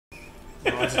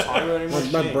You don't like to talk about it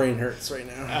anymore? My brain hurts right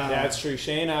now. Yeah, it's true.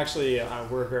 Shane, actually,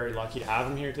 we're very lucky to have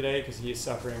him here today because he is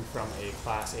suffering from a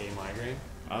Class A migraine.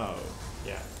 Oh.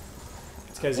 Yeah.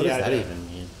 It's because what does that even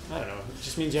mean? I don't know. It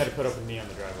just means you had to put up with me on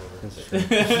the drive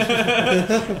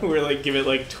over. We're like, give it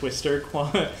like Twister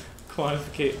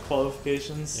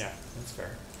qualifications. Yeah, that's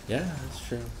fair. Yeah, that's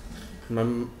true. My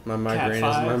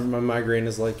migraine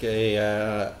is like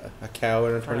a cow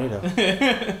in a tornado.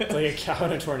 It's like a cow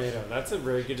in a tornado. That's a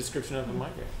really good description of a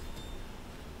migraine.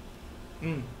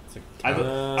 It's like I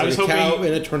was a cow hoping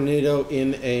in a tornado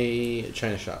in a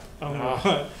china shop. Oh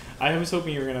no. I was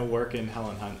hoping you were gonna work in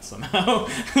Helen Hunt somehow.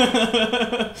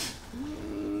 I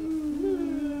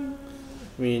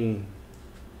mean,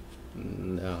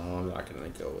 no, I'm not gonna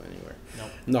go anywhere. Nope.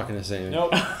 I'm not gonna say anything.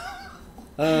 Nope.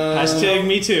 Hashtag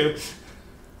me too.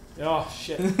 Oh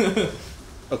shit.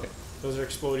 Okay. Those are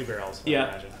explodey barrels. Yeah. I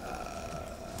imagine.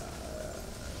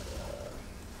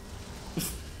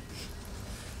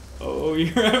 Oh,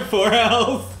 you're at 4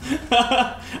 health.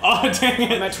 Oh dang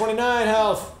it! I'm at 29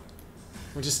 health,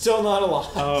 which is still not a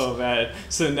lot. Oh man.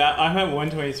 So now I'm at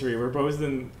 123. We're both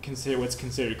in what's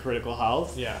considered critical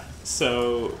health. Yeah.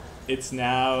 So it's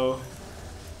now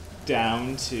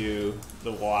down to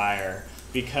the wire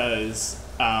because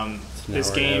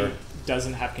this game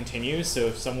doesn't have continues. So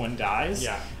if someone dies,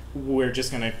 yeah, we're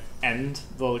just gonna end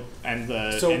the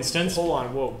instance. Hold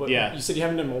on, whoa! But yeah. You said you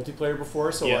haven't done multiplayer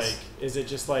before, so yes. like, is it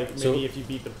just like maybe if you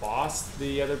beat the boss,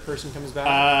 the other person comes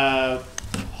back?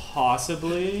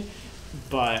 Possibly,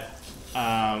 but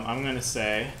I'm gonna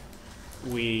say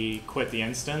we quit the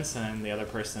instance and the other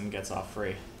person gets off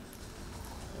free.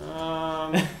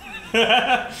 Oh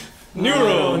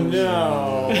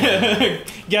no!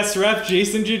 Guest rep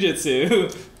Jason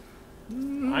Jujutsu.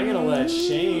 I'm gonna let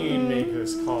Shane make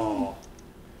this call.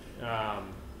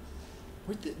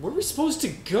 Where are we supposed to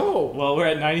go? Well, we're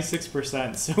at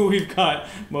 96%, so we've got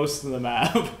most of the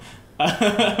map.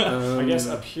 I guess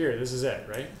up here. This is it,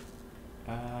 right?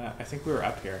 I think we were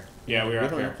up here. Yeah, we were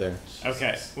up here. Up there.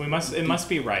 Okay, it must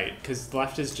be right because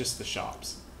left is just the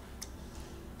shops.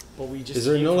 But we just. Is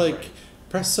there no like right.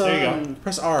 press? There you go.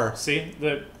 Press R. See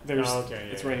there's. Oh, okay,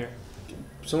 yeah, it's yeah. right here.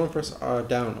 Someone press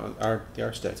down on the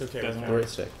R stick. It's okay. Doesn't The right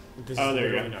stick. This Oh, is there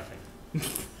you literally go. nothing.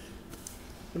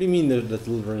 What do you mean that's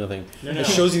literally nothing? No. It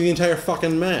shows you the entire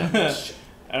fucking map. All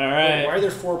right. Wait, why are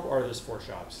there four? Are there's 4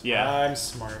 shops? Yeah. I'm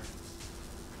smart.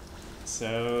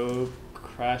 So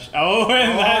crash. Oh,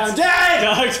 and that's I'm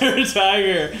dead! Dr.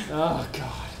 Tiger. Oh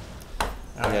god.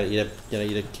 You gotta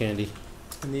eat a candy.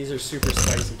 And these are super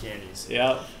spicy candies.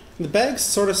 Yep. The bags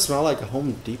sort of smell like a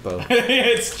Home Depot.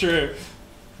 It's true.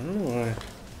 I don't know why.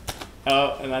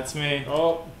 Oh, and that's me.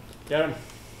 Oh, get him.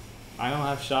 I don't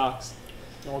have shocks.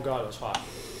 Oh god, that's hot.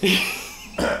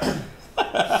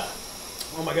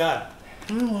 Oh my god. I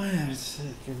don't know why. It's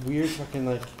like a weird fucking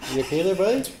like. You okay there,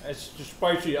 buddy? It's just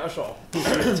spicy, that's all.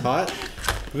 It's hot.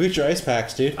 Look at your ice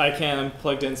packs, dude. I can't. I'm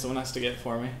plugged in. Someone has to get it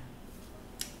for me.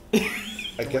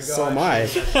 I guess so God. am I.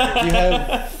 You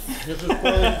have. This is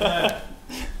poorly planned.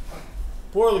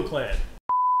 Poorly planned.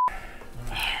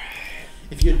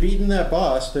 If you had beaten that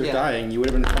boss, they're Yeah. dying. You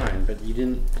would have been fine, but you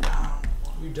didn't.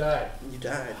 You died. You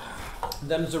died.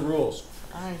 Them's the rules.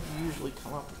 I usually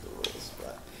come up with the rules,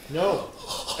 but. No.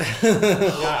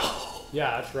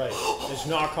 Yeah, that's right. It's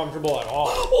not comfortable at all.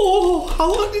 Oh, how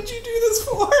long did you do this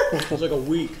for? It was like a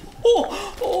week. Oh.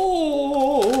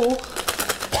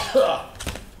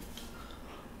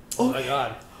 Oh my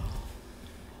god.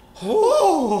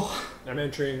 Oh. I'm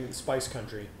entering Spice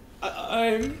Country.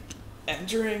 I'm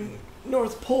entering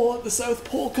North Pole at the South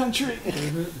Pole country.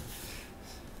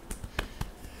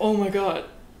 Oh my god.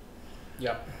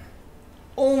 Yep.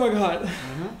 Oh my god.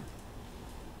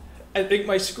 I think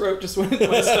my scrot just went into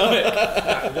my stomach.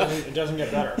 Yeah, it doesn't get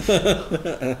better.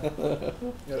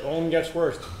 It only gets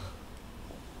worse.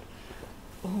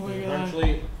 Oh my god.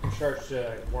 Eventually, it starts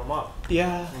to warm up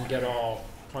Yeah. and get all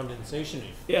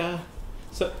condensation-y. Yeah.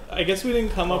 So I guess we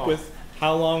didn't come up with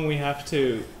how long we have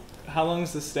to. How long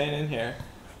is this staying in here?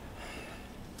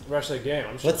 The rest of the game,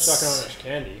 I'm still Let's- sucking on this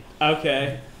candy.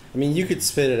 Okay. I mean, you could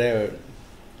spit it out.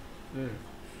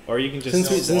 Or you can just. Since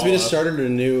we just swallow. started a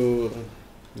new.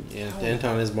 Yeah,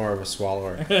 Anton is more of a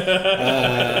swallower.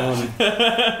 Oh,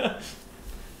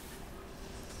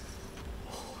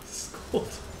 this is cold.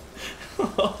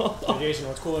 Hey, Jason,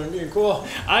 what's cooler than being cool?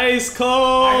 Ice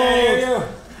cold. I can't hear you.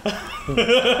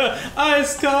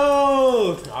 Ice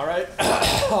cold. All right.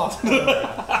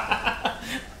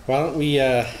 Why don't we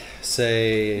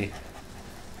say.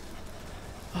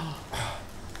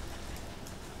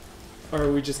 Or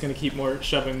are we just gonna keep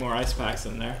shoving more ice packs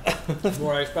in there?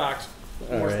 More ice packs.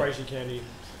 All More right. spicy candy.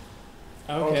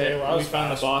 Okay, well, we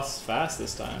found the boss fast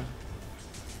this time.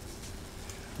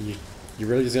 You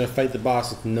really just gonna fight the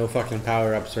boss with no fucking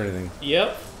power ups or anything?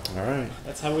 Yep. All right.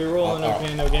 That's how we roll in No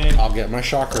Pain No Gain. I'll get my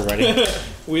shocker ready.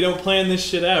 We don't plan this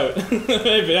shit out. If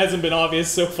it hasn't been obvious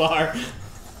so far.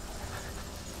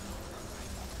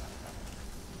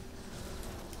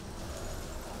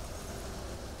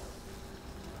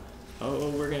 Oh,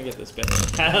 we're gonna get this bit.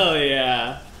 Hell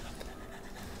yeah!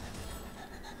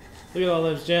 Look at all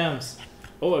those gems.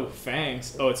 Oh,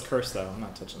 fangs. Oh, it's cursed though. I'm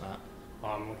not touching that. Oh,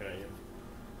 I'm looking at you.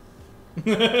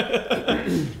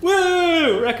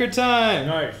 Woo! Record time.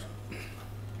 Nice.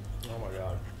 Oh my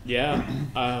god. Yeah.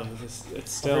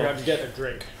 It's still. I forgot to get a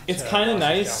drink. It's kind of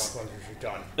nice.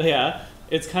 Yeah.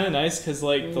 It's kind of nice because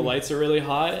like the lights are really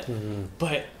hot,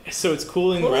 but so it's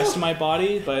cooling the rest of my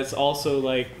body, but it's also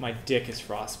like my dick is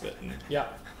frostbitten. Yeah.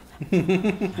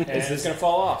 And it's gonna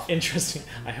fall off. Interesting.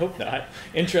 I hope not.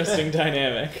 Interesting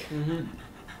dynamic.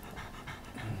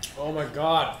 Oh my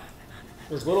god.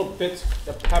 There's little bits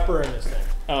of pepper in this thing.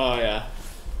 Oh yeah.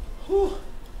 Whew.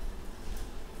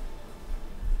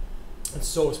 It's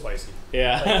so spicy.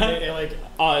 Yeah.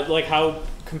 Like how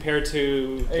compared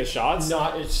to the shots?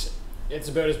 It's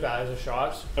about as bad as the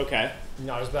shots. Okay.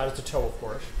 Not as bad as the toe, of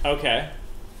course. Okay.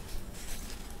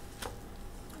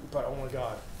 But oh my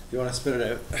god. You want to spit it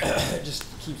out? It just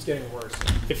keeps getting worse.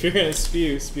 If you're gonna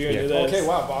spew into this. Okay,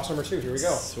 wow, boss number 2. Here we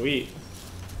go. Sweet.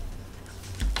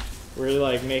 We're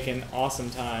like making awesome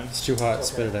time. It's too hot. Okay.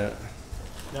 Spit it out.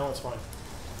 No, it's fine.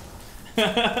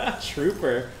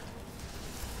 Trooper.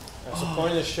 That's the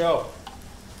point of the show.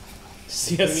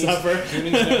 See us suffer.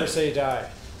 Goonies never say die.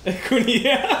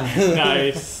 Yeah.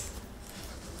 Nice.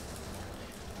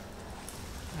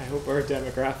 I hope our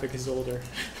demographic is older.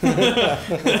 Come on,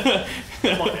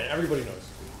 man. Everybody knows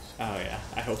Goonies. Oh yeah,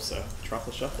 I hope so.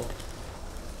 Truffle Shuffle.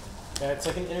 Yeah, it's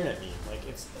like an internet meme. Like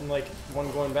it's in like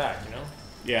one going back, you know?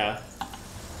 Yeah.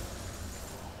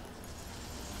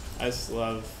 I just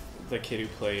love the kid who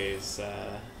plays.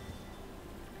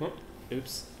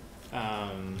 Oops.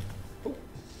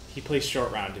 He plays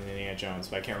Short Round in Indiana Jones,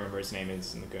 but I can't remember his name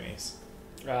is in the Goonies.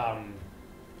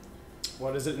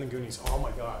 What is it in the Goonies? Oh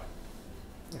my god.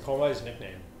 I call it his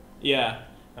nickname. Yeah.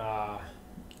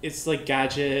 It's like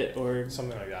Gadget or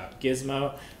something like that.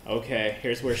 Gizmo. Okay,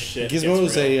 here's where shit.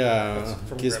 Gizmo's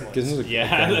Gizmo's a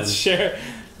yeah, that's sure.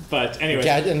 But anyway.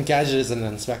 And Gadget is an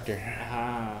inspector.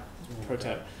 Pro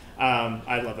tip.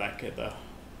 I love that kid though.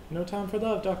 No Time for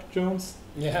Love, Dr. Jones.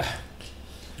 Yeah.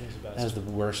 He's the best. That's the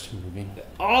worst movie.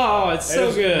 Oh, it's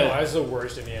so good. No, that's the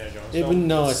worst Indiana Jones film.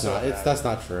 No, it's so not. bad. That's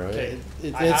not true. Okay.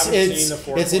 It's seen the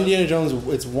fourth It's one. Indiana Jones.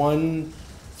 It's 1,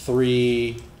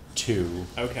 3, 2,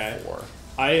 Okay. 4.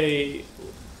 I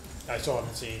still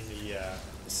haven't seen the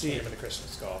Game of the Crystal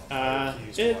Skull. I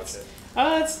refuse to watch it.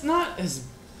 It's not as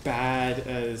bad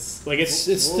as like it's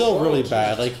still really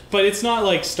bad. Like, but it's not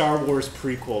like Star Wars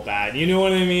prequel bad. You know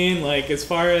what I mean? Like as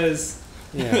far as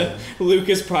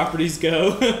Lucas properties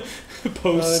go, post.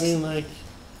 Well, I mean, like.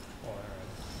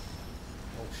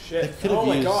 Oh shit! Oh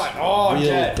my god! Oh, real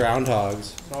dead.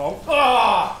 groundhogs. Oh.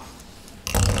 Ah!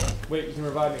 Wait, you can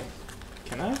revive me.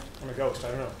 Can I? I'm a ghost. I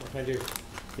don't know. What can I do?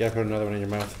 Yeah, put another one in your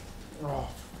mouth. Oh,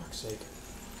 for fuck's sake!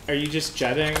 Are you just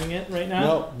jetting it right now?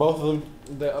 No, both of them.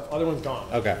 The other one's gone.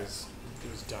 Okay. It was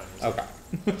done. It was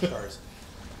Okay. Stars.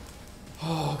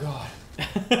 Oh god.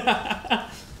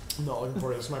 I'm not looking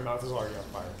forward to this. My mouth is already on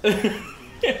fire.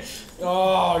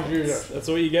 Oh, Jesus. That's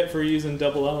what you get for using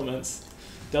double elements.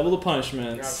 Double the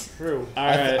punishments. That's true.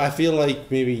 Alright. I feel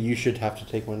like maybe you should have to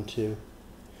take one too.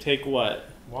 Take what?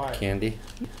 Why? Candy.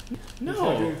 You're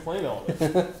No. doing flame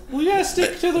element. We gotta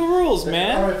stick to the rules,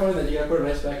 man. Alright, fine then. You gotta put an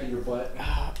ice back in your butt.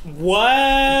 What?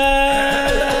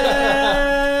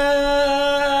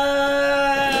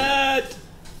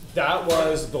 That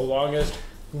was the longest.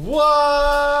 What?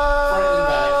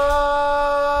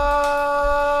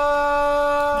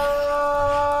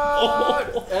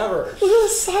 Ever. Look at the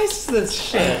size of this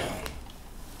shit.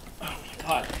 Oh my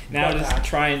god. Now just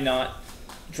try and not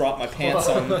drop my pants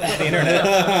on the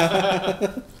internet.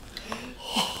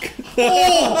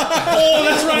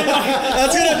 That's right.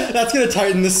 That's gonna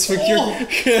tighten this sphincter.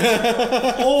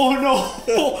 Oh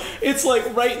no. It's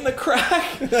like right in the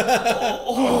crack.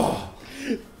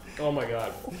 Oh my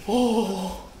god.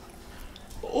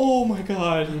 Oh my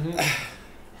god.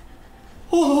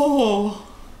 Oh.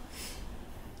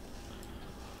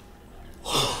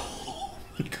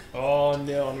 Oh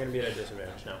no, I'm gonna be at a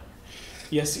disadvantage now.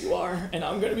 Yes, you are, and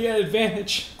I'm gonna be at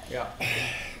advantage. Yeah.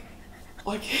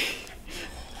 Like,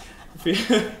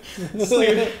 it's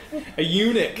like a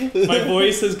eunuch. My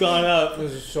voice has gone up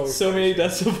This is so many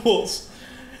decibels.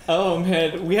 Oh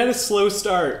man, we had a slow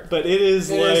start, but it is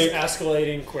It like is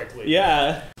escalating quickly.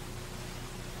 yeah.